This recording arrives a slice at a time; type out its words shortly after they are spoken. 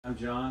I'm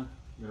John.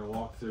 I'm going to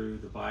walk through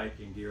the bike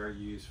and gear I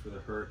use for the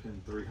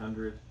Huracan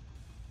 300.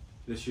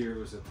 This year it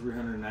was a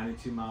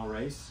 392 mile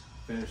race.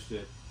 Finished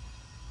it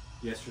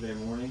yesterday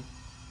morning.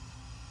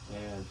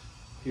 And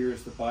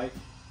here's the bike.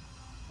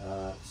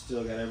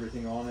 Still got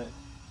everything on it.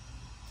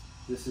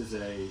 This is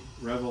a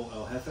Rebel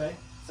El Jefe,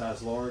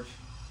 size large.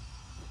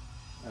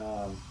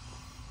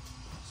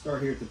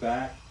 Start here at the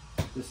back.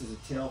 This is a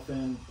tail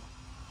fin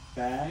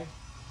bag.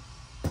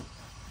 It's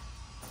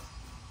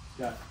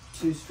got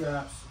two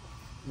straps.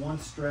 One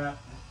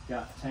strap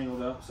got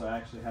tangled up, so I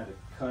actually had to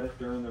cut it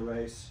during the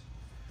race.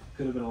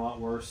 Could have been a lot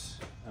worse.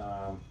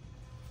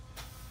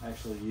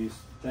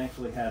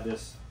 Thankfully had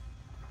this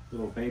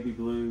little baby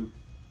blue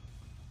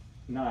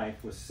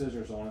knife with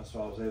scissors on it, so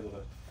I was able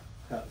to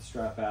cut the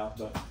strap out,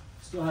 but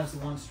still has the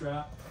one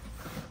strap.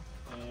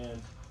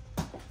 And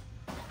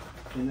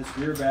in this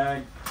gear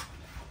bag,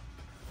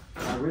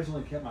 I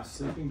originally kept my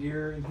sleeping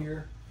gear in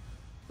here,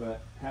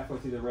 but halfway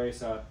through the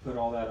race I put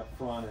all that up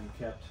front and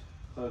kept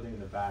clothing in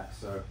the back.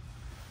 So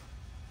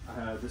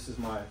this is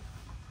my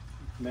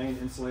main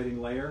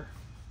insulating layer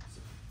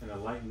and a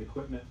lightened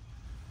equipment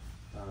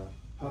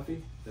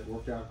puffy that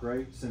worked out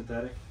great,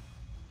 synthetic.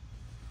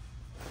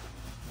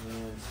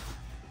 And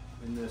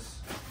in this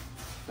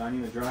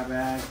Dyneema dry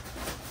bag,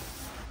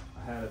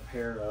 I had a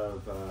pair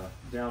of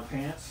down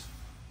pants.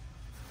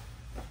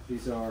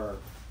 These are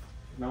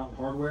Mountain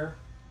Hardwear.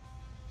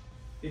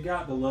 It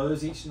got the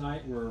lows each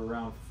night were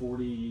around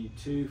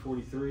 42,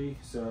 43,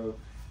 so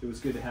it was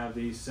good to have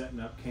these setting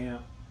up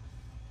camp.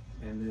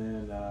 And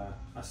then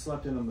I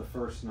slept in them the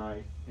first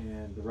night,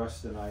 and the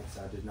rest of the nights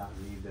I did not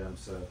need them,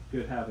 so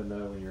good having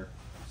those when you're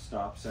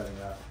stopped setting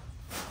up.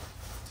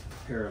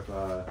 A pair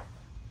of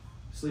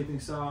sleeping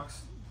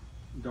socks,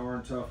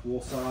 darn tough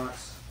wool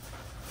socks,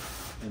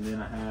 and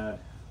then I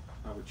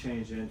would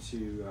change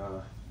into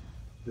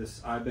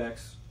this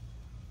Ibex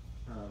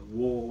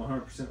wool,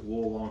 100%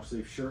 wool long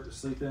sleeve shirt to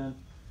sleep in,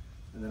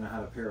 and then I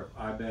had a pair of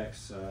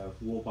Ibex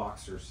wool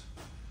boxers,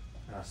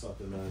 and I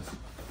slept in those.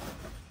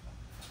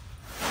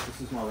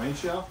 This is my rain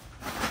shell.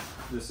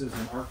 This is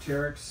an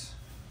Arc'teryx.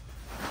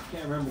 I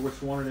can't remember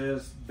which one it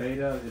is.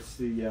 Beta. It's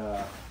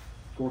the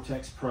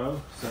Gore-Tex Pro,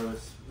 so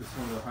it's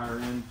one of the higher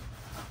end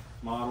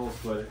models,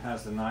 but it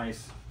has a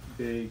nice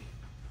big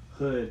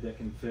hood that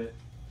can fit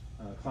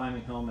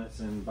climbing helmets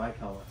and bike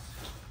helmets.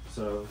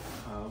 So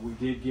we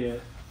did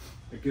get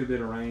a good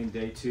bit of rain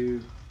day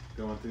 2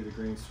 going through the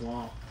green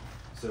swamp,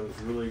 so it's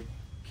really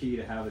key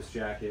to have this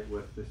jacket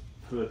with this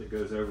hood that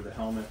goes over the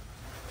helmet.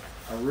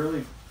 I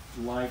really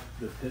like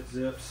the pit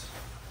zips.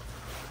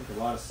 I think a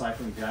lot of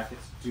cycling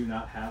jackets do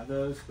not have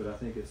those, but I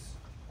think it's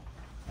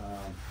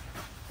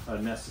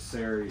a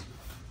necessary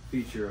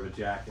feature of a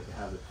jacket to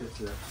have the pit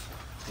zips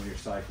when you're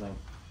cycling.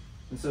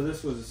 And so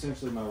this was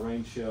essentially my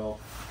rain shell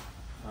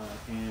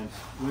and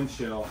wind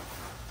shell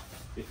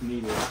if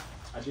needed.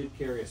 I did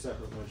carry a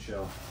separate wind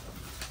shell.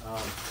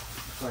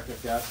 Looks like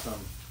I've got some.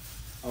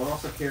 I would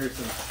also carry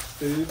some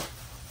food,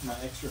 my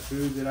extra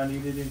food that I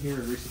needed in here,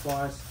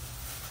 resupplies.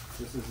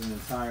 This is an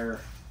entire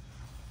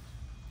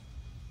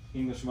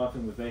English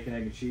muffin with bacon,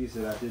 egg, and cheese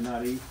that I did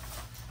not eat,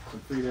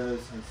 some Fritos,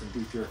 and some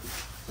beef jerky.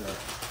 So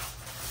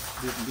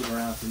didn't get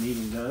around to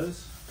needing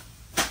those.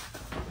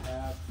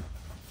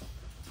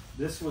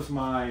 This was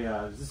my,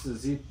 this is a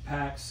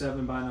Z-Pack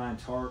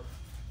 7x9 tarp,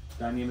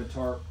 Dyneema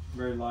tarp,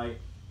 very light.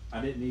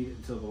 I didn't need it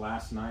until the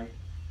last night.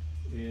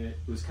 It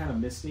was kind of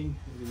misting.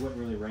 It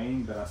wasn't really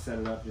raining, but I set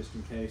it up just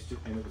in case,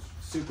 and it was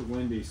super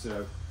windy,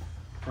 so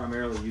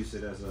primarily used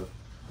it as a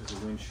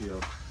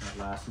windshield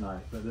last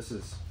night. But this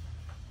is,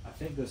 I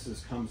think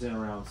this comes in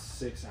around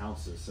 6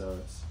 ounces, so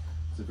it's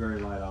a very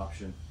light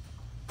option.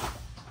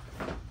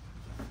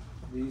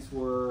 These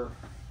were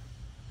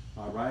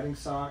my riding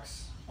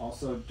socks,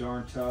 also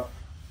darn tough.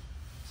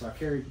 So I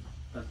carried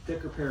a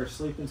thicker pair of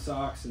sleeping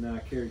socks, and then I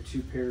carried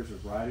 2 pairs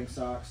of riding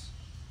socks.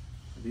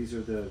 These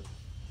are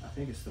I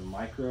think it's the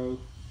micro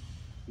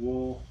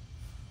wool.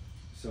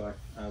 So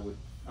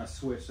I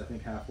switched, I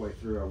think halfway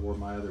through I wore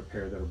my other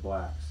pair that are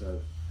black. So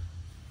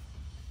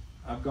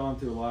I've gone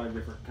through a lot of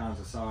different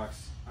kinds of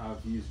socks.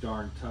 I've used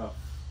darn tough,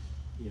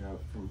 you know,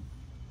 from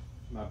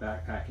my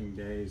backpacking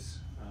days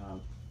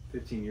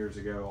 15 years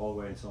ago all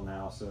the way until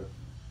now. So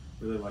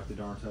really like the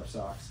darn tough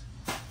socks.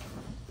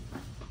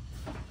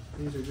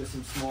 These are just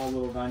some small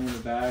little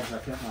Dyneema bags. I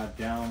kept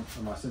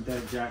my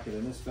synthetic jacket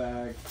in this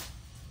bag.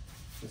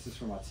 This is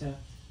for my tent,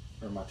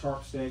 or my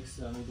tarp stakes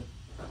that I need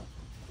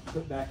to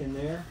put back in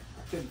there.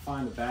 I couldn't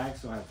find the bag,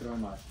 so I had to throw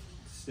my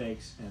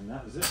stakes in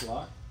that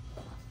Ziploc.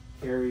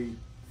 Carry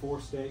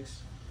 4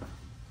 stakes.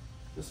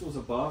 This was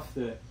a buff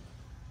that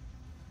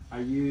I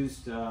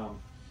used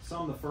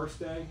some the first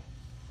day.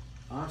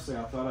 Honestly,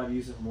 I thought I'd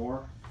use it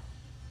more.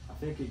 I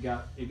think it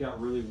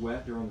got really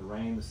wet during the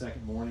rain the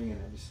second morning,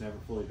 and it just never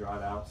fully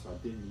dried out, so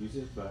I didn't use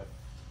it. But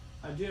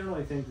I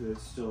generally think that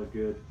it's still a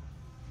good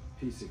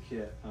piece of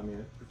kit. I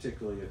mean,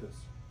 particularly if it's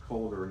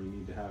colder and you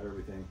need to have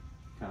everything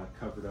kind of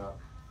covered up.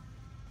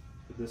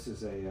 But this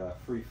is a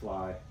Free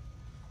Fly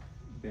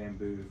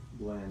bamboo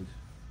blend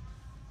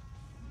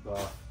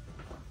buff.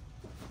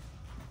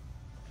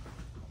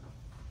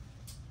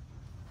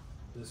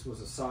 This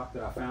was a sock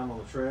that I found on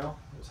the trail.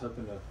 I was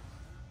hoping to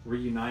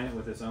reunite it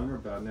with its owner,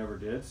 but I never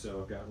did, so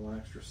I've got one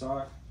extra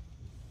sock.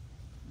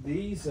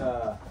 These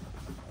were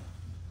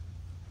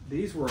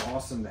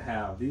awesome to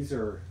have. These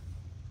are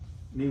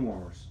knee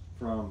warmers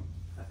from,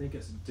 I think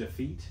it's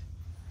Defeat.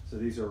 So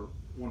these are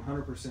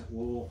 100%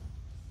 wool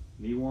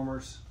knee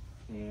warmers,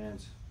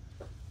 and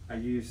I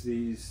used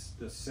these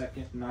the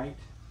second night,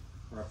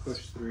 where I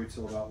pushed through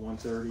till about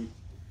 1:30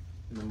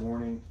 in the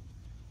morning.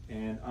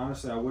 And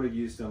honestly, I would have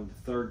used them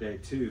the third day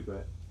too,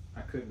 but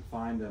I couldn't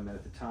find them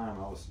at the time.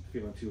 I was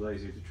feeling too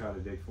lazy to try to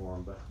dig for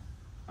them, but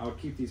I would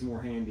keep these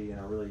more handy, and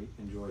I really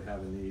enjoyed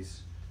having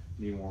these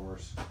knee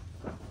warmers.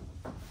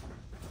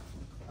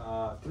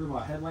 Threw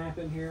my headlamp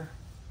in here.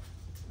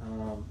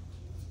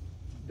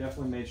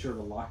 Definitely made sure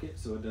to lock it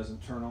so it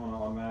doesn't turn on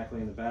automatically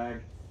in the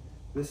bag.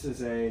 This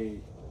is a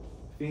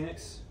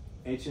Phoenix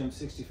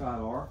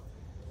HM65R.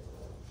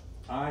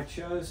 I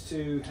chose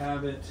to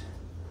have it,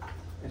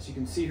 as you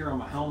can see here on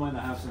my helmet, I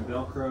have some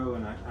Velcro,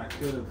 and I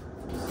could have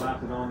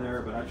slapped it on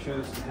there, but I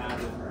chose to have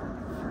it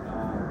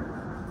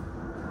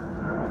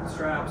with the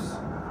straps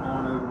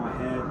on over my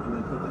head and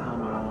then put the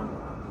helmet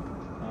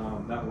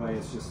on. That way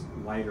it's just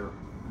lighter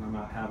and I'm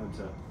not having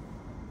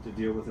to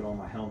deal with it on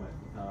my helmet.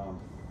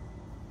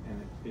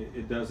 And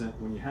it doesn't,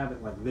 when you have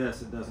it like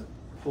this, it doesn't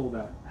pull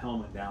that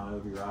helmet down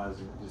over your eyes,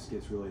 and it just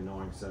gets really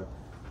annoying. So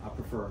I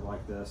prefer it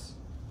like this.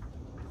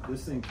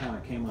 This thing kind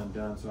of came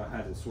undone, so I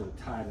had to sort of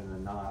tie it in a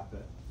knot,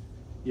 but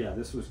yeah,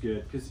 this was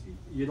good, because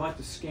you'd like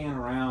to scan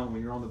around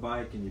when you're on the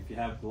bike, and if you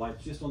have the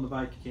lights just on the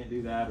bike, you can't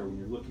do that, or when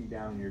you're looking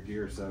down in your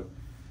gear, so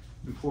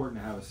important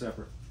to have a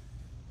separate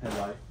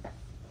headlight.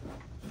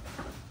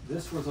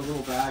 This was a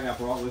little bag I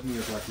brought with me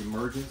of like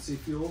emergency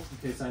fuel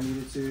in case I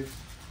needed to.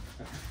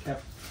 I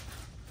kept,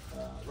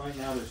 right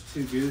now there's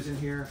 2 goos in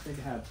here. I think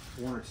I had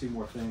 1 or 2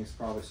 more things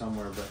probably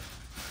somewhere, but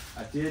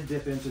I did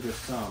dip into this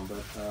some,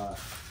 but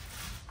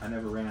I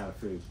never ran out of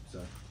food,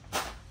 so.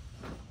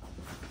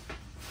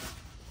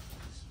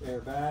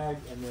 Spare bag,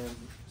 and then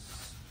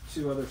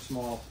 2 other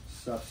small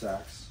stuff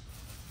sacks,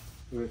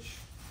 which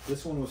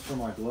this one was for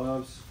my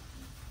gloves,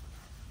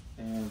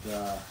 and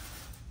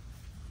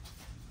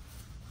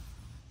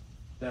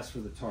that's for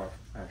the tarp,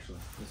 actually.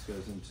 This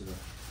goes into the,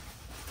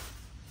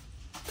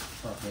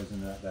 tarp goes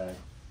into that bag.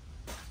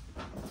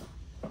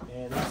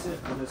 And that's it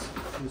for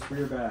this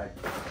rear bag.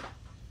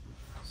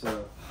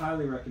 So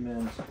highly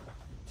recommend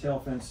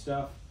Tailfin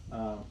stuff.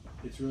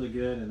 It's really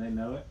good, and they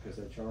know it because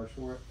they charge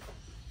for it.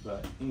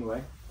 But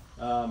anyway,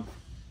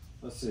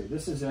 let's see.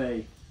 This is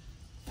I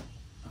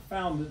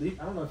found,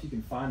 I don't know if you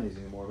can find these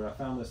anymore, but I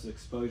found this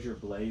exposure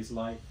blaze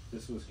light.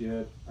 This was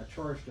good. I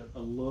charged it a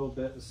little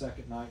bit the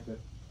second night, but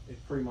it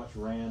pretty much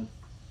ran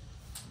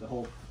the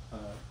whole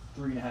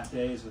 3.5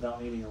 days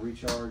without needing a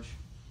recharge,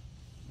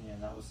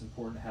 and that was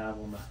important to have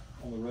on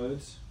the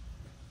roads.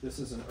 This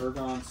is an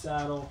Ergon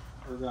saddle,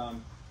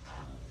 Ergon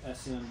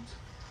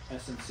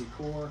SMC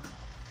core.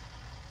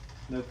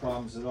 No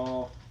problems at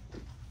all.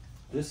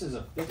 This is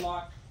a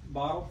Fitlock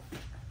bottle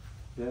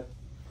that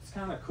it's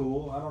kind of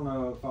cool. I don't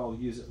know if I'll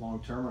use it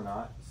long term or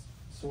not.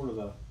 It's sort of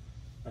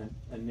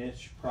a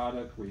niche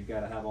product where you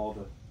got to have all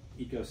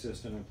the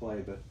ecosystem in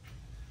play, but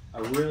I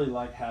really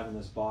like having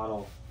this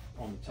bottle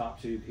on the top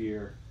tube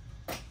here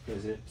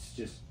because it's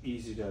just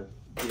easy to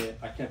get.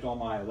 I kept all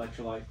my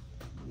electrolyte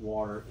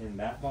water in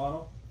that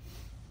bottle.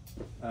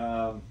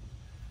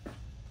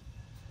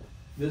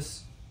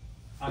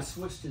 I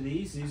switched to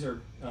these. These are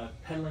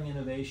Pedaling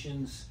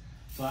Innovations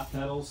flat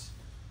pedals.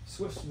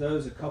 Switched to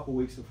those a couple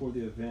weeks before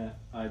the event.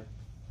 I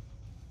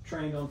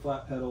trained on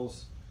flat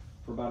pedals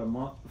for about a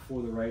month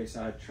before the race.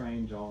 I had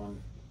trained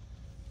on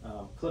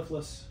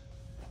cliffless.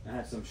 I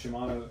had some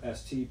Shimano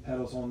ST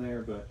pedals on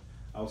there, but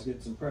I was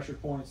getting some pressure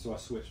points, so I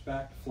switched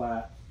back to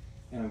flat,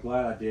 and I'm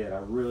glad I did. I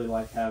really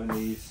like having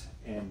these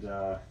and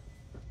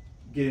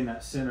getting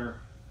that center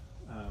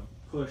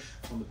push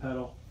on the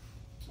pedal.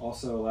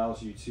 Also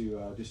allows you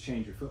to just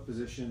change your foot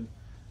position.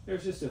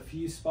 There's just a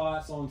few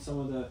spots on some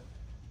of the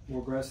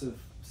more aggressive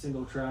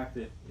single track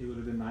that it would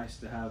have been nice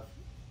to have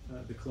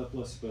the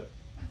clipless, but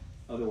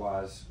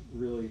otherwise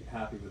really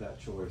happy with that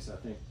choice. I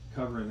think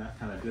covering that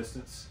kind of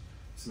distance,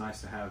 it's nice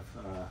to have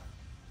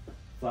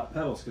flat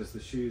pedals because the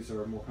shoes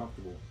are more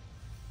comfortable.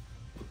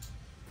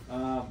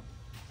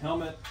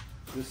 Helmet,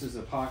 this is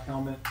a POC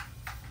helmet.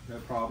 No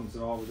problems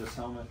at all with this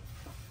helmet.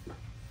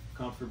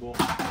 Comfortable.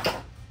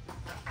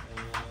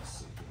 And let's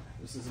see,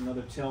 this is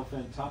another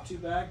Tailfin top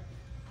tube bag.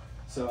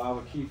 So I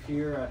would keep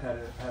here, I had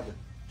a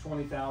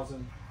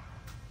 20,000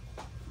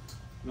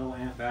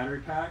 milliamp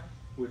battery pack,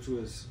 which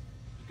was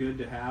good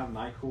to have,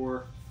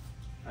 Nightcore.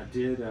 I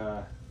did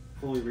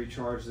fully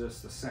recharge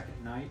this the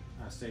second night.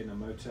 I stayed in a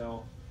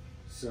motel,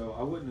 so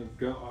I wouldn't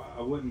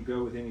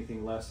go with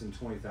anything less than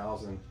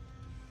 20,000.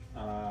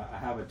 I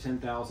have a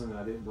 10,000 that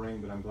I didn't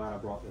bring, but I'm glad I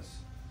brought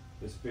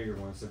this bigger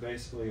one. So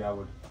basically, I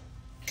would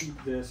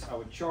keep this. I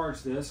would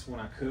charge this when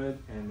I could,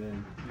 and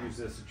then use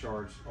this to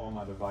charge all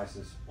my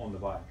devices on the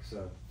bike.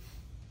 So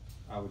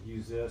I would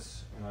use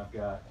this, and I've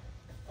got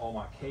all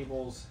my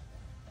cables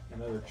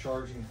and other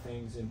charging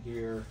things in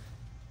here.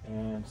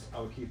 And I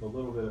would keep a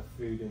little bit of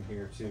food in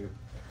here too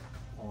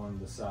on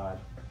the side.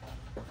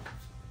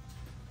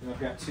 And I've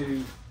got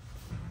 2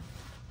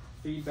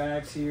 feed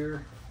bags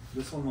here.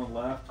 This one on the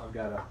left, I've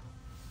got a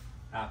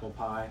apple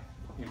pie,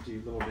 empty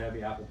Little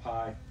Debbie apple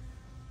pie.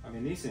 I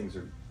mean, these things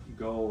are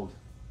gold.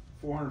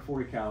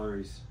 440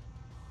 calories,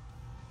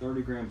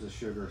 30 grams of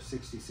sugar,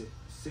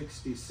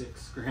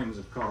 66 grams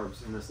of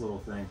carbs in this little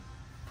thing.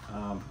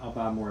 I'll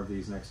buy more of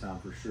these next time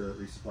for sure at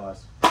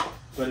Resupplies.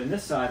 But in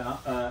this side,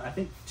 I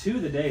think 2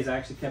 of the days I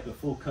actually kept a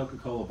full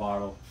Coca-Cola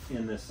bottle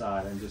in this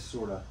side and just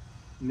sort of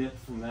nipped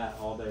from that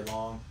all day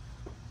long.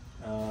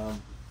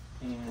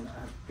 And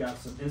I've got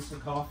some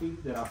instant coffee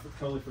that I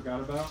totally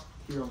forgot about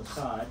here on the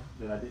side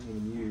that I didn't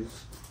even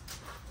use.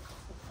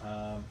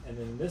 And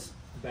then this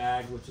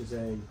bag, which is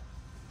a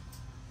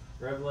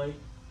Revelate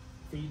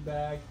feed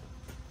bag,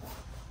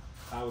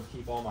 I would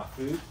keep all my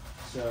food.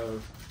 So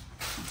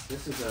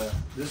this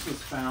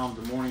was found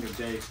the morning of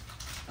day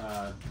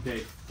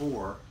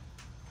 4,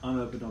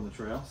 unopened on the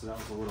trail. So that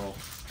was a little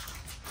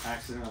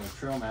accident on the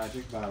trail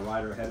magic by a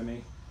rider ahead of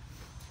me.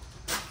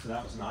 So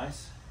that was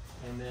nice.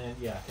 And then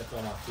yeah, I kept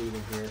all my food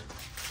in here.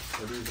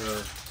 So these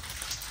are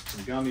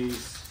some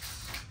gummies,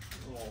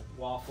 a little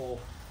waffle.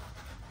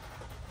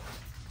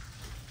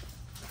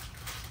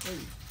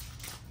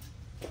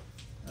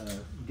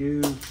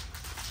 Goo.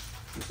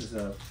 This is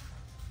a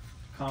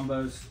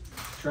Combos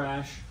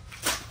trash.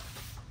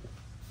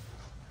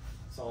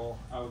 That's all.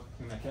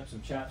 And I kept some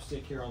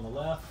chapstick here on the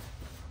left,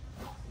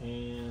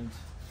 and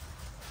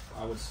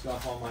I would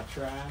stuff all my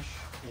trash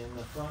in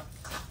the front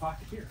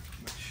pocket here,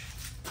 which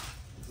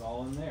is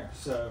all in there.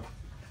 So,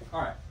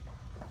 all right,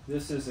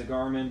 this is a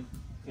Garmin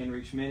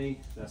InReach Mini.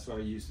 That's what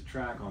I use to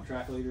track on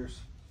track leaders.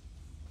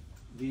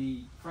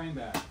 The frame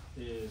bag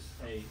is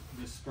a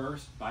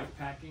dispersed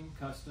Bikepacking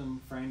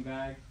custom frame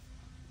bag.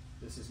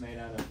 This is made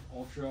out of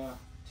Ultra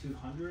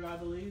 200, I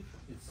believe.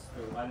 It's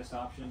the lightest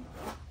option.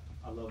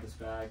 I love this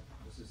bag.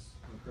 This is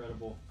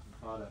incredible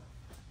product.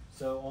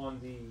 So on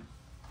the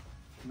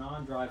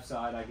non-drive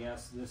side, I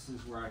guess, this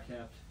is where I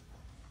kept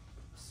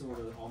sort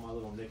of all my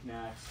little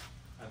knickknacks.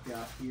 I've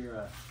got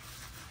here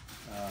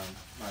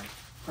my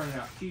printed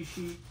out cue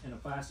sheet in a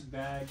plastic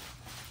bag.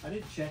 I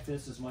didn't check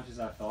this as much as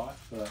I thought,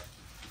 but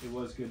it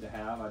was good to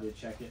have. I did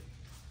check it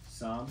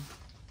some.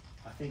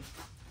 I think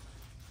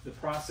the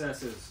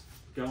process is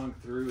going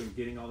through and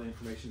getting all the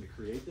information to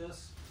create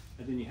this,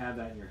 and then you have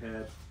that in your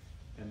head,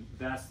 and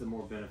that's the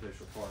more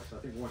beneficial part. So I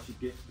think once you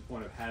get to the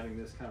point of having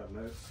this kind of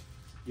notes,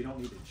 you don't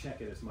need to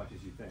check it as much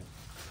as you think.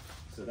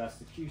 So that's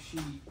the cue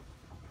sheet.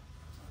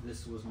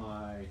 This was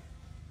my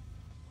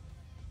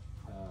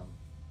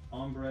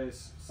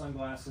Ombres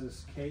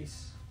sunglasses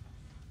case.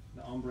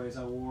 The Ombres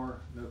I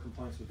wore, no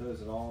complaints with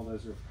those at all.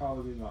 Those are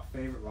probably my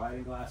favorite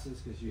riding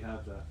glasses because you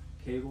have the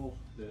cable,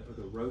 or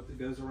the rope that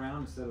goes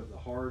around instead of the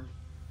hard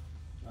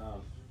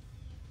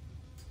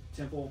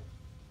temple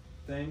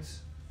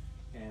things.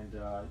 And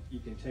you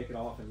can take it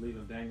off and leave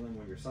them dangling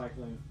when you're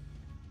cycling.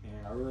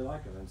 And I really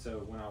like them. And so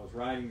when I was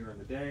riding during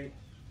the day,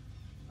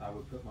 I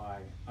would put my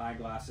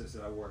eyeglasses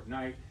that I wore at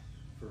night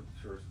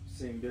for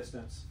seeing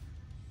distance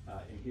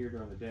in here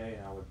during the day,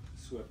 and I would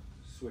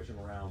switch them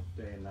around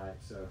day and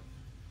night. So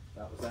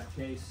that was that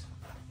case.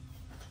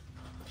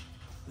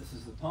 This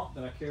is the pump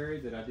that I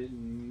carried that I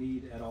didn't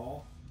need at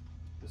all.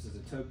 This is a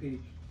Toe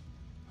Peak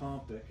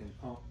pump that can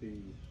pump the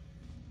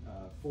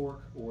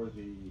fork or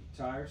the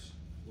tires.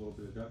 A little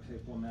bit of duct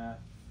tape on that.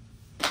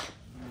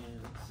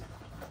 And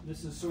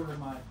this is sort of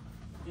my,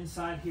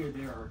 inside here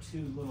there are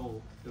 2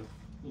 little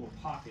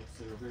pockets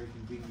that are very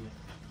convenient.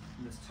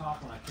 In this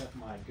top one I kept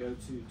my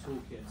go-to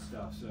toolkit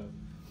stuff. So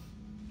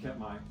kept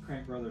my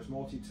Crank Brothers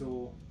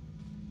multi-tool,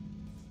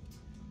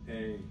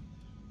 a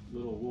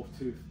little wolf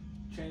tooth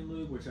chain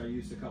lube, which I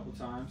used a couple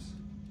times.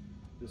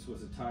 This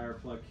was a tire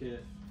plug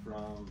kit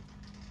from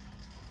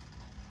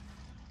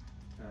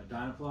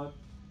Dynaplug,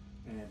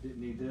 and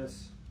didn't need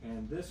this.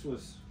 And this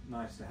was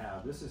nice to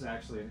have. This is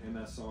actually an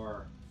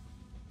MSR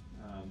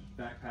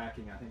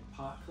backpacking, I think,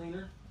 pot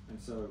cleaner. And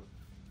so,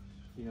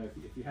 you know,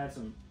 if you had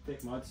some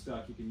thick mud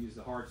stuck, you can use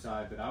the hard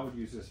side, but I would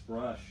use this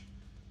brush.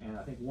 And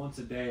I think once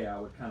a day I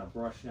would kind of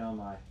brush down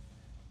my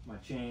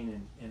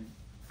chain and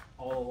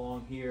all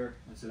along here.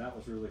 And so that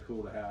was really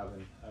cool to have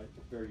and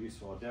very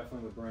useful. I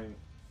definitely would bring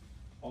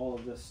all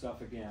of this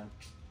stuff again.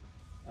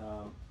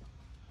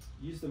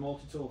 Used the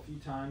multi-tool a few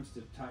times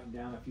to tighten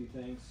down a few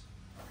things.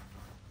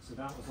 So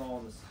that was all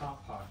in this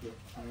top pocket.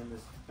 And in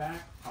this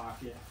back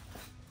pocket,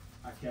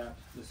 I kept,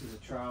 this is a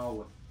trowel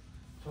with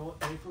toilet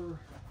paper.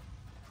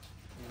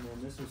 And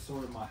then this was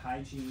sort of my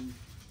hygiene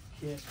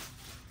kit.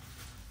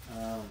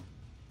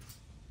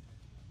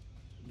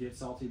 Get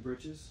salty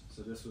britches.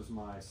 So this was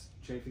my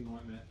chafing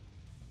ointment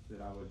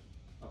that I would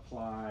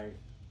apply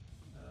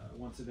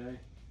once a day.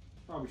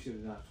 Probably should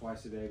have done it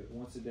twice a day, but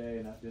once a day,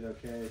 and that did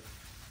okay.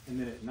 And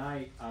then at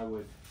night, I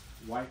would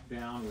wipe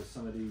down with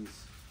some of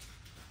these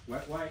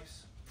wet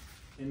wipes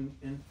in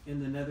the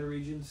nether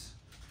regions,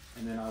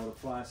 and then I would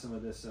apply some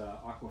of this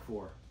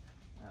Aquaphor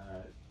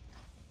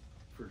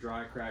for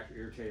dry, cracked, or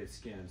irritated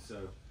skin.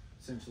 So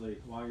essentially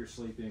while you're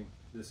sleeping,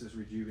 this is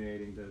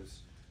rejuvenating those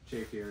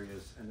chafed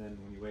areas, and then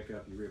when you wake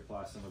up, you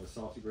reapply some of the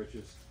salty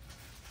britches.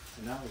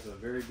 And that was a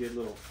very good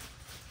little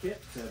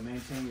kit to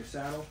maintain your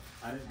saddle.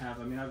 I didn't have,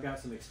 I mean, I've got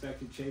some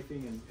expected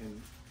chafing,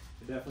 and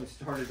it definitely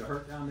started to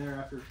hurt down there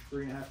after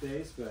 3.5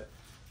 days, but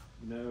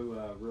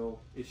no real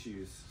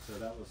issues. So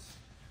that was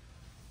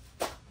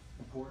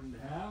important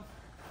to have.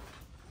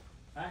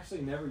 I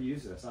actually never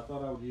used this. I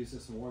thought I would use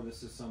this more.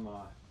 This is some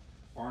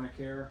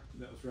Arnicare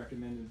that was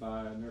recommended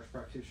by a nurse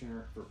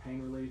practitioner for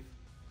pain relief.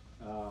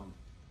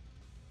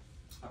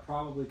 I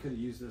probably could have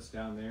used this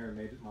down there and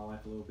made my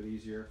life a little bit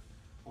easier.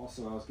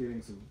 Also, I was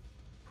getting some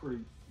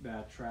pretty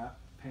bad trap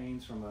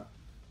pains from a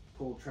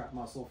pulled trap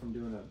muscle from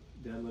doing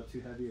a deadlift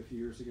too heavy a few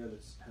years ago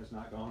that has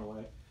not gone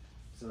away.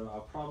 So I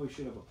probably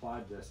should have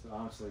applied this, but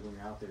honestly, when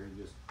you're out there,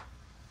 you just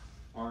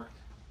aren't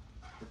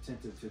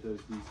attentive to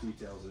these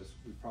details as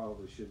we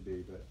probably should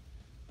be, but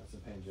that's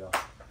some pain gel.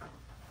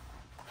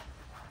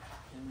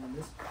 And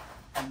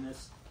then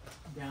this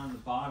down the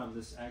bottom,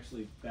 this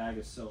actually bag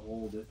is so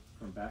old that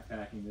from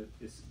backpacking that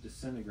it's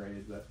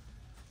disintegrated, but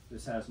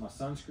this has my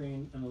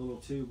sunscreen in a little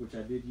tube, which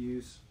I did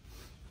use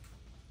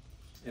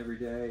every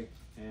day,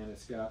 and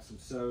it's got some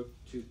soap,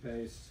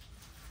 toothpaste,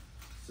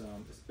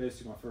 it's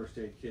basically my first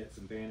aid kit,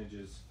 some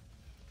bandages,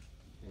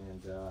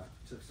 and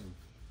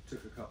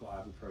took a couple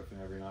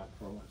ibuprofen every night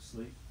before I went to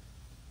sleep.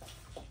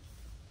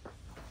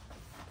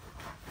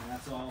 And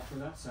that's all for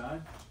that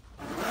side.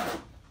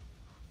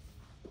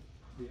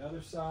 The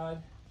other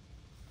side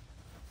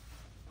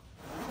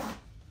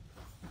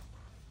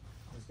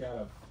has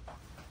got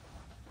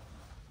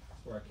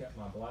where I kept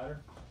my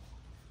bladder.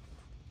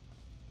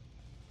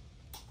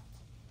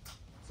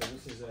 So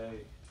this is a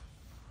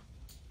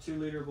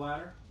 2-liter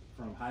bladder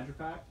from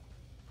Hydropack.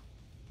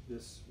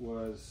 This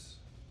was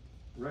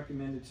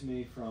recommended to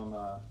me from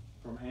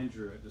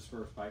Andrew at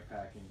Dispersed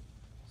Bikepacking.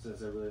 Says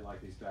they really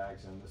like these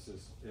bags, and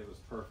it was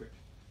perfect.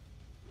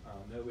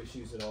 No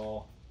issues at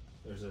all.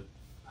 There's a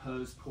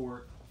hose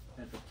port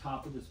at the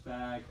top of this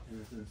bag,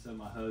 and so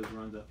my hose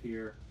runs up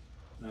here,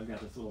 and I've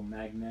got this little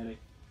magnetic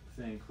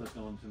thing clipped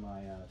onto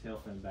my tail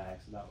fin bag,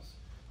 so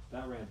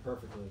that ran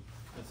perfectly.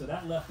 And so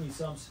that left me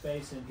some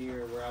space in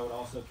here where I would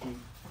also keep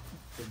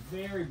the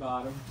very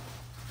bottom.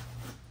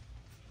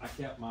 I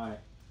kept my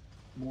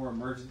more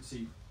emergent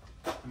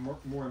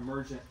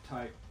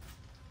type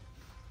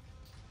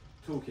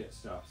toolkit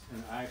stuff,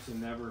 and I actually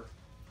never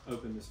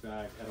opened this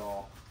bag at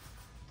all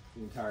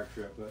the entire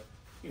trip. But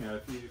you know,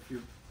 if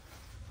you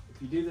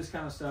do this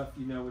kind of stuff,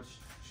 you know what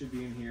should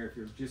be in here. If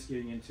you're just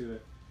getting into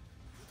it,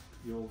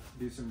 you'll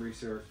do some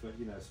research. But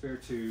you know, spare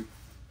tube,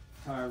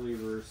 tire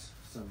levers,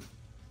 some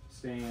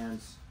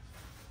stands,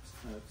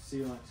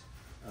 sealant,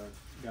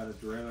 got a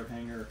derailleur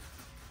hanger.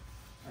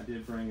 I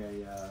did bring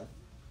a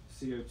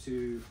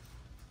CO2.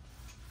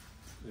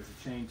 There's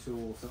a chain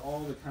tool, so all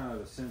the kind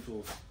of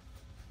essentials.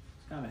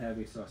 It's kind of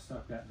heavy, so I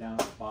stuck that down at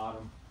the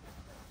bottom.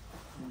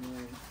 And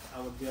then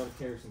I would be able to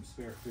carry some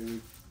spare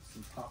food,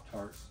 some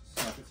Pop-Tarts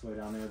stuck its way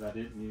down there that I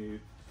didn't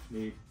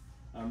need.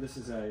 This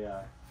is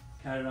a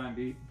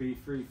Catadine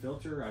B-free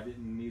filter. I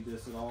didn't need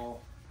this at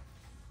all.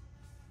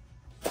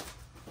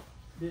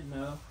 Didn't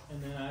know.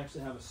 And then I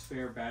actually have a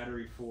spare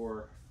battery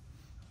for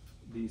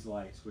these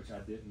lights, which I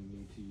didn't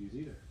need to use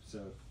either.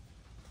 So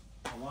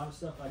a lot of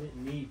stuff I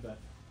didn't need, but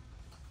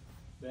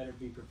better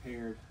be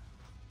prepared.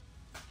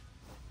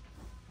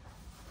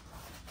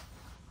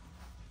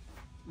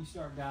 You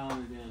start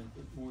dialing it in,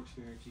 the more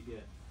experience you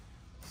get.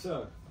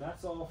 So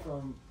that's all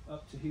from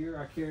up to here.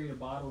 I carried a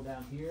bottle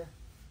down here.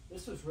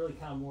 This was really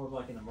kind of more of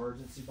like an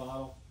emergency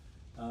bottle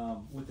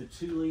with the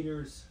 2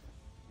 liters,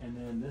 and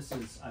then this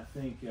is, I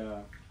think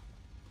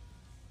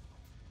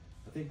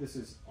this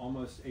is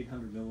almost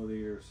 800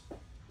 milliliters.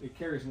 It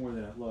carries more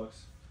than it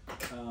looks.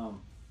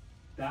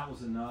 That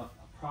was enough.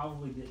 I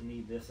probably didn't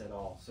need this at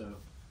all. So,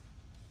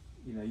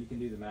 you know, you can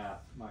do the math.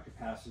 My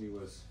capacity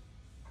was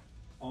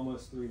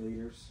almost 3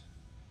 liters.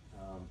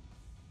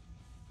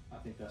 I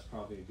think that's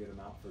probably a good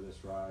amount for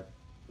this ride.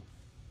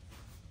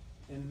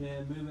 And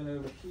then moving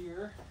over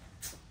here,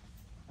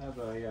 I have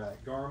a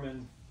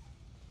Garmin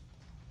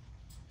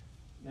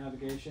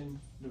navigation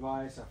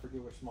device. I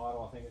forget which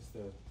model. I think it's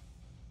the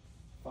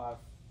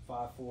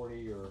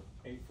 540 or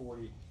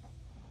 840.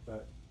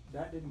 But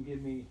that didn't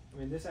give me, I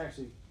mean, this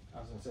actually, I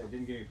was going to say, it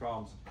didn't give me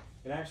problems.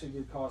 It actually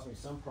did cause me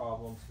some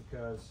problems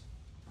because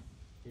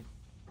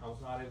I was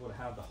not able to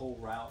have the whole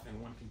route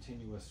in one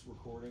continuous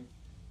recording.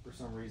 For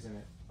some reason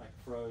it like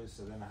froze,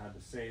 so then I had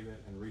to save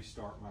it and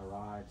restart my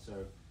ride.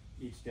 So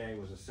each day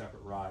was a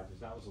separate ride.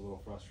 That was a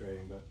little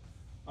frustrating, but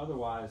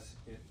otherwise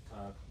it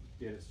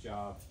did its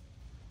job.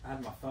 I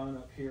had my phone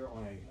up here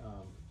on a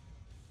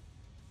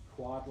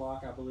quad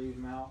lock, I believe,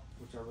 mount,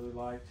 which I really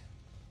liked.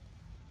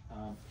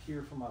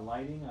 Here for my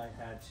lighting, I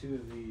had 2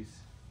 of these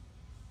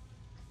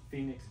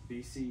Phoenix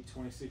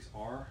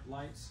BC26R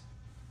lights.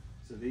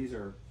 So these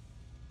are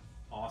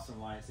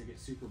awesome lights. They get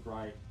super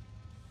bright,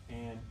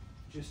 and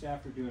just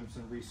after doing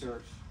some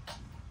research,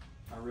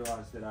 I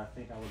realized that I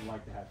think I would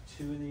like to have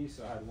 2 of these,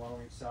 so I had 1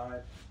 on each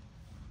side.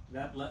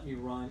 that let me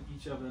run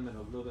each of them at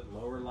a little bit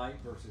lower light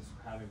versus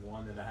having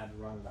one that I had to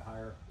run at a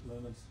higher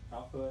lumens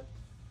output.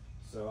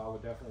 So I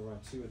would definitely run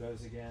 2 of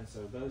those again.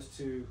 So those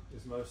 2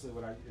 is mostly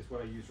what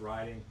I use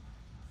riding,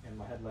 and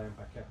my headlamp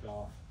I kept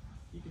off.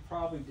 You could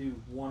probably do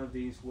 1 of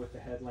these with the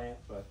headlamp,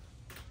 but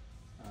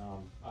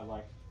I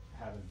like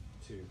having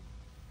 2.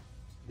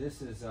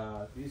 These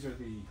are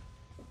the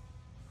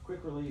quick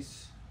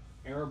release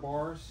air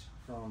bars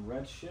from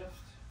Redshift.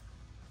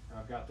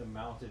 I've got them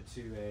mounted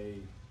to a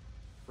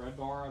Fred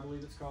bar, I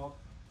believe it's called,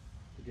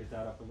 to get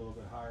that up a little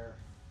bit higher.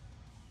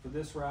 For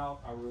this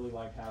route, I really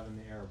like having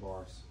the air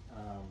bars.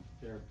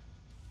 There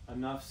are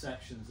enough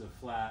sections of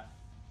flat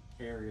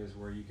areas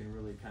where you can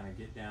really kind of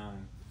get down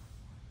and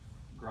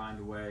grind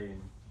away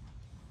and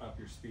up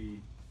your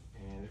speed,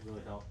 and it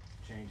really helped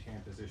change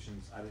hand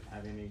positions. I don't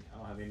have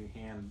any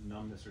hand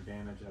numbness or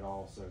damage at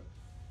all, so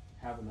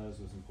having those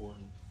was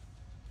important.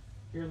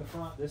 Here in the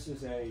front, this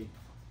is a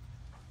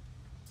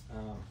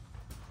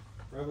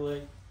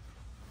Revelate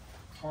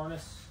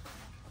harness.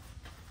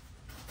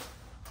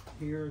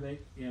 Here,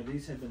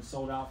 these had been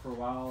sold out for a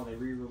while, and they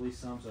re-released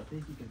some, so I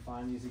think you can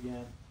find these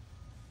again.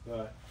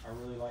 But I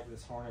really like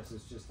this harness.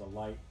 It's just a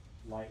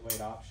lightweight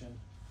option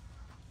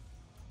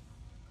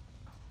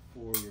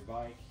for your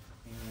bike.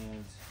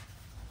 And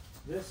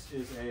this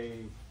is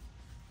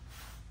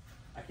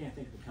I can't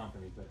think of the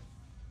company, but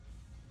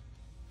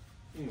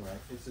anyway,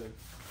 it's the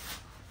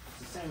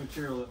same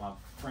material that my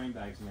frame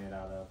bag's made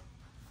out of.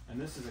 And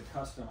this is a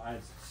custom, I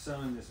had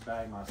sewn this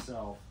bag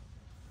myself,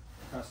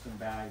 a custom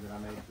bag that I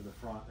made for the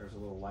front. There's a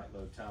little light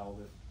load towel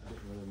that I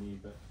didn't really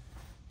need, but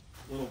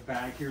a little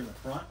bag here in the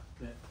front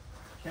that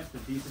kept a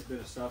decent bit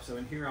of stuff. So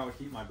in here I would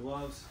keep my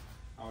gloves,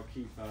 I would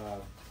keep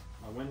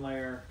my wind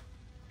layer,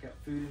 kept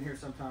food in here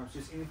sometimes,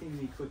 just anything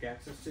you need quick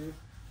access to.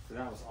 So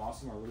that was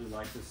awesome. I really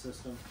like this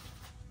system.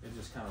 It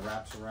just kind of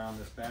wraps around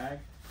this bag,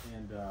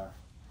 and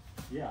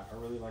yeah,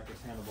 I really like this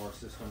handlebar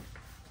system.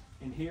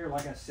 In here,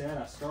 like I said,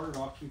 I started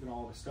off keeping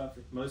all the stuff,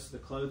 most of the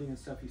clothing and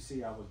stuff you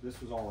see, this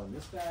was all in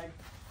this bag,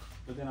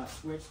 but then I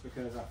switched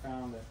because I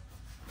found that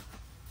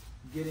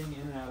getting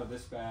in and out of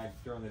this bag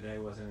during the day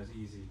wasn't as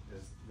easy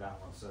as that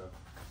one, so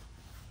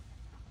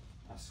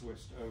I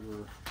switched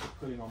over to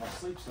putting all my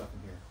sleep stuff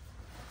in here.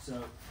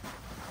 So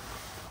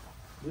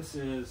this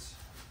is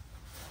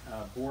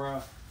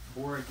Bora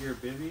Gear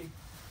Bivy.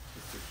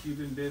 It's a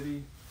Cuban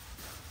bivy.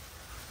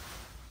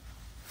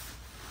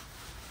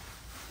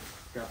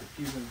 Got the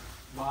Cuban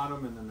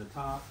bottom, and then the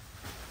top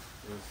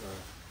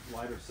is a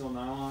lighter sil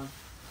nylon,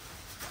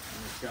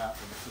 and it's got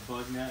the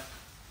bug net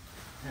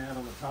head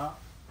on the top.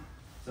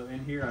 So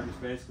in here, I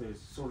just basically,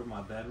 it's sort of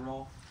my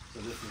bedroll. So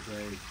this is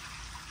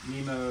a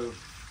Nemo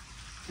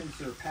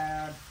pincer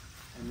pad,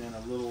 and then a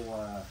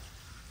little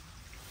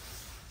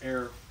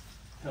air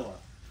pillow.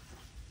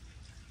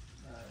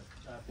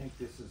 I think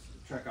this is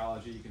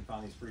Trekology. You can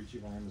find these pretty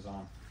cheap on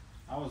Amazon.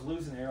 I was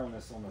losing air on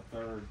this on the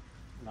 3rd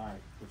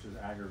night, which is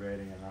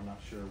aggravating, and I'm not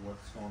sure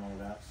what's going on with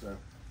that, so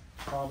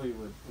probably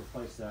would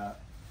replace that.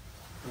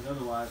 But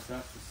otherwise,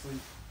 that's the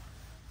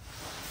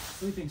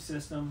sleeping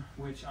system,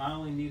 which I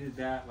only needed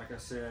that, like I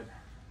said,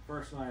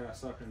 first night I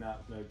slept in that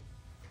with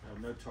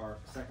no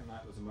tarp. Second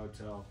night was a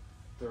motel.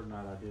 Third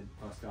night I did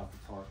bust out the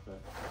tarp,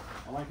 but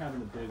I like having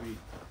the bivy.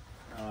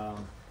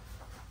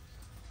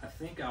 I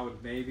think I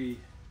would maybe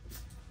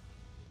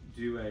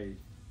do a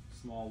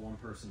small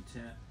 1-person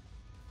tent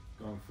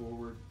going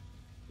forward,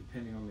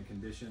 depending on the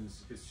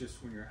conditions. It's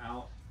just when you're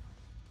out,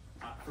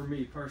 for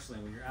me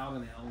personally, when you're out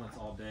in the elements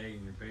all day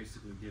and you're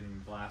basically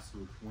getting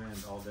blasted with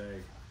wind all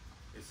day,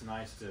 it's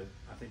nice to,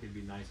 I think it'd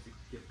be nice to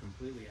get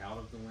completely out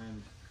of the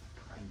wind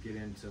and get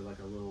into like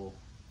a little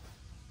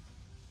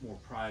more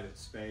private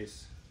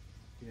space.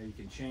 You know, you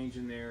can change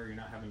in there, you're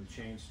not having to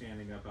change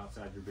standing up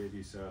outside your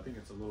bivy, so I think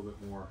it's a little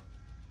bit more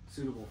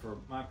suitable for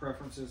my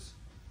preferences.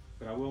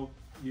 But I will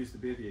use the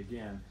bivy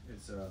again.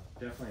 It's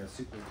definitely a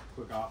super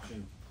quick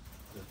option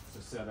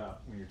to set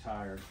up when you're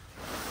tired.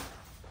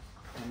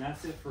 And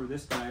that's it for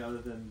this bag, other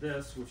than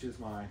this, which is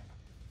my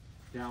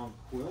down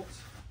quilt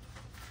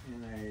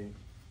in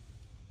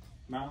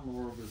a Mountain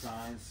Laurel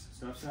Designs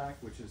stuff sack,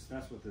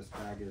 that's what this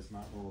bag is,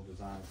 Mountain Laurel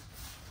Designs.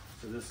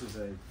 So this is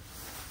a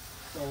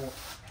Soul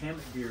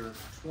Hammock Gear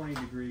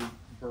 20-degree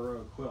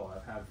burrow quilt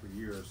I've had for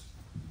years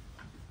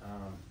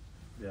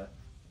that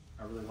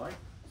I really like.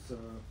 So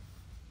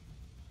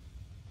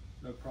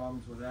no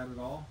problems with that at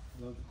all.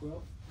 Love the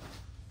quilt.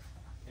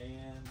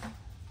 And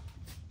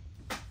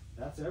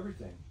that's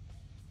everything.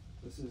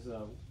 This is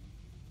a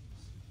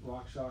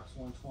RockShox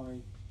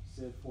 120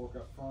 SID fork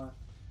up front.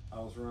 I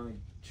was running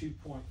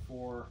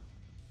 2.4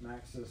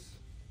 Maxxis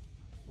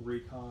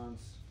Recons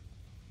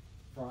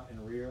front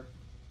and rear.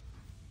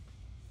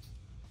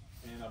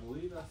 And I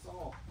believe that's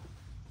all.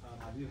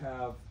 I do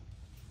have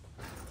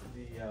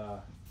the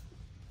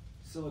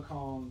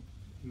silicone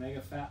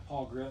Mega Fat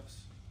Paw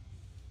grips.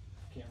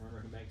 I can't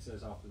remember who makes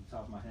those off the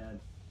top of my head.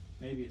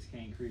 Maybe it's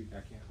Cane Creek,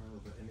 I can't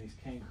remember, but in these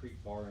Cane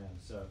Creek bar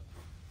ends. So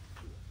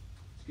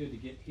it's good to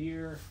get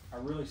here. I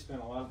really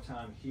spent a lot of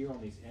time here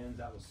on these ends.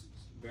 That was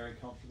very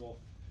comfortable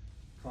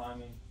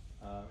climbing.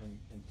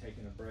 and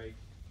taking a break.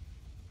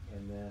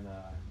 And then,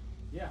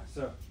 yeah,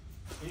 so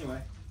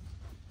anyway,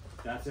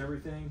 that's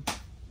everything.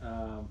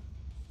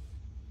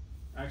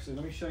 Actually,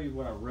 let me show you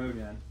what I rode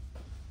in.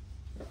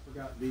 I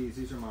forgot these.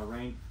 These are my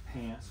rain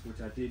pants,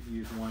 which I did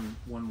use one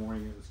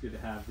morning. It was good to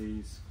have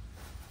these.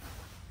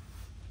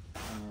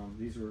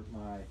 These were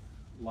my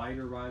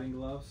lighter riding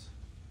gloves,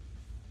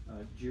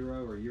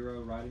 Giro or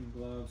Euro riding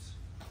gloves.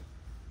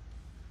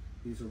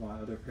 These are my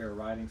other pair of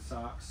riding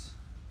socks.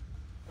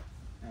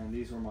 And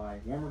these were my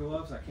warmer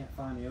gloves. I can't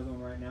find the other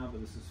one right now,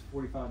 but this is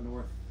 45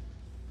 North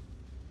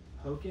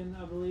Hoken,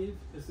 I believe,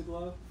 is the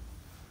glove.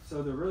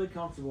 So they're really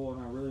comfortable,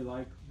 and I really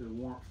like the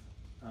warmth.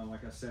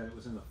 Like I said, it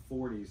was in the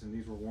 40s, and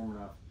these were warm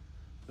enough.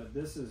 But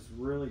this is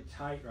really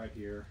tight right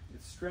here.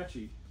 It's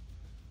stretchy,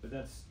 but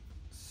that's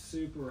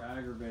super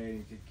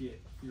aggravating to get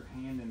your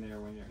hand in there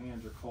when your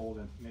hands are cold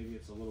and maybe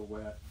it's a little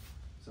wet.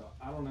 So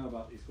I don't know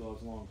about these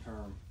gloves long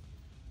term.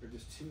 They're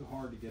just too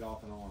hard to get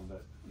off and on,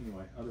 but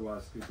anyway,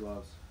 otherwise good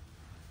gloves.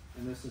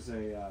 And this is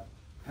a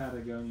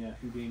Patagonia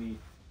Houdini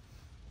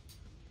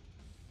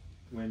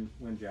wind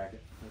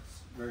jacket.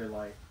 It's very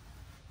light,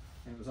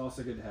 and it was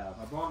also good to have.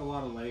 I brought a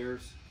lot of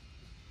layers.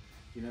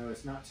 You know,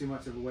 it's not too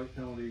much of a weight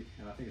penalty,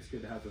 and I think it's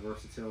good to have the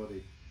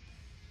versatility.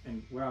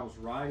 And what I was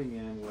riding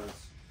in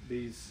was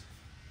these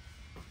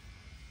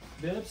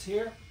bibs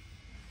here.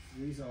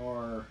 These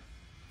are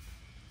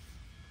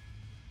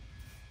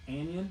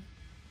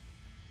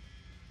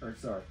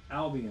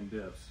Albion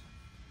bibs.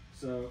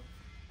 So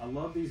I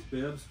love these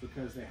bibs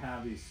because they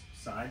have these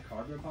side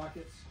cargo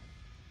pockets,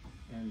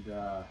 and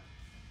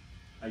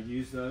I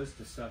use those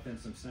to stuff in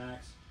some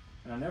snacks.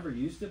 And I never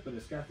used it, but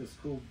it's got this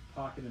cool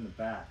pocket in the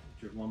back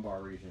at your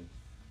lumbar region.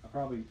 I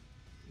probably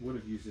would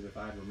have used it if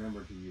I had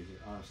remembered to use it.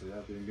 Honestly, that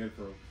would have been good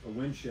for a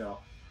wind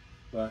shell.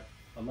 But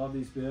I love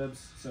these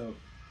bibs. So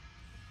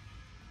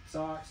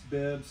socks,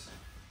 bibs.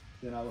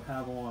 Then I would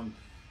have on,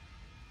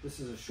 this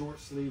is a short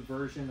sleeve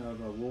version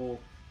of a wool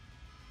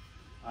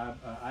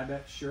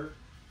Ibex shirt.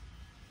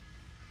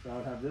 So I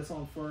would have this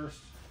on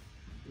first.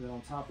 And then on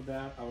top of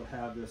that, I would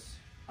have this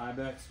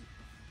Ibex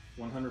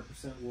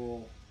 100%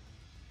 wool,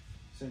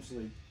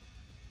 essentially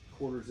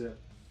quarter zip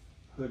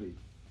hoodie.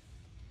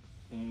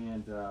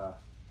 And a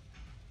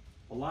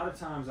lot of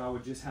times I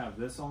would just have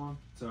this on.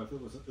 So if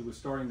it was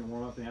starting to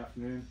warm up in the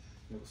afternoon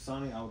and it was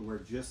sunny, I would wear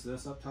just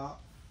this up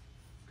top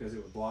because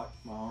it would block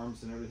my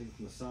arms and everything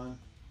from the sun.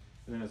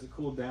 And then as it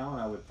cooled down,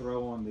 I would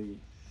throw on the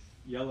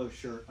yellow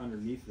shirt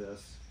underneath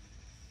this.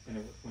 And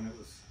when it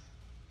was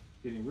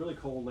getting really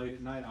cold late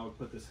at night, I would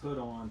put this hood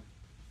on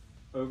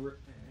over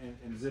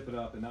and zip it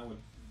up, and that would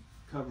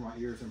cover my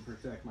ears and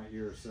protect my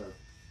ears. So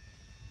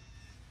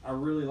I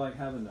really like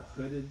having the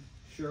hooded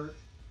shirt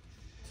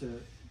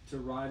to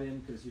ride in,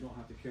 because you don't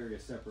have to carry a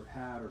separate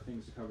hat or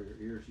things to cover your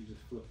ears. You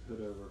just flip the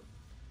hood over.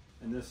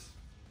 And this,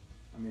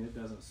 I mean, it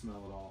doesn't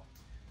smell at all.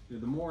 You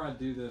know, the more I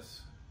do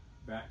this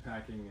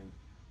backpacking and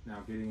now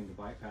getting into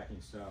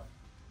bikepacking stuff,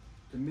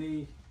 to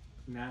me,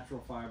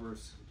 natural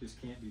fibers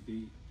just can't be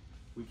beat.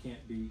 We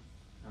can't beat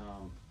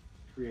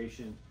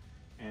creation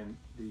and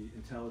the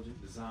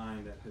intelligent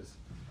design that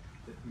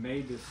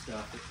made this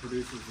stuff, that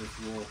produces this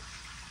wool.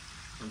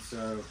 And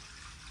so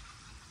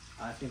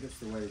I think it's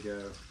the way to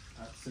go.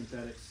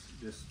 Synthetics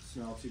just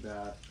smell too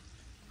bad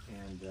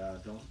and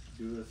don't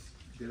do as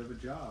good of a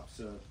job.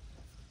 So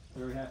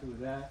very happy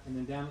with that. And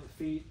then down at the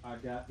feet,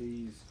 I've got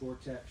these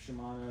Gore-Tex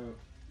Shimano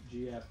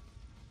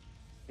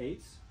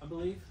GF8s, I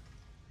believe.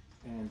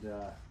 And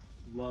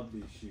love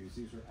these shoes.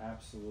 These are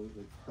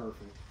absolutely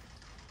perfect.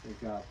 They've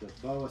got the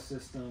BOA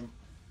system.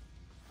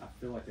 I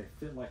feel like they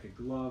fit like a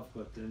glove,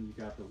 but then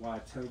you got the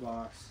wide toe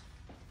box.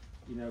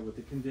 You know, with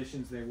the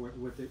conditions they were,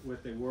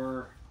 what they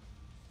were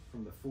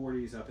from the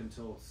 40s up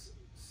until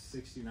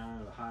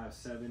 69 or the high of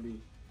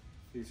 70,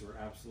 these were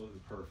absolutely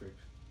perfect.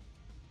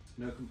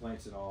 No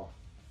complaints at all.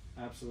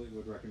 Absolutely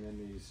would recommend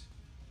these.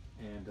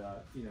 And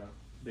you know,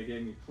 they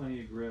gave me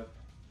plenty of grip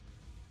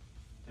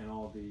and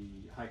all the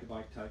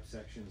hike-a-bike type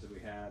sections that we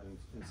had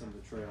and some of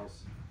the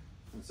trails.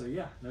 And so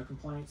yeah, no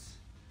complaints.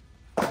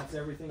 That's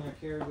everything I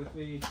carried with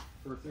me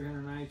for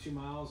 392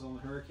 miles on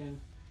the Huracan.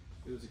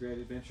 It was a great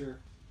adventure.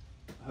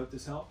 I hope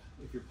this helped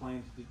if you're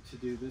planning to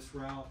do this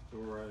route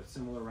or a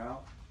similar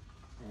route.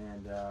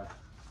 And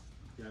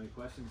if you have any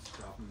questions,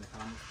 drop them in the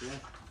comments below.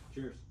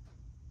 Cheers.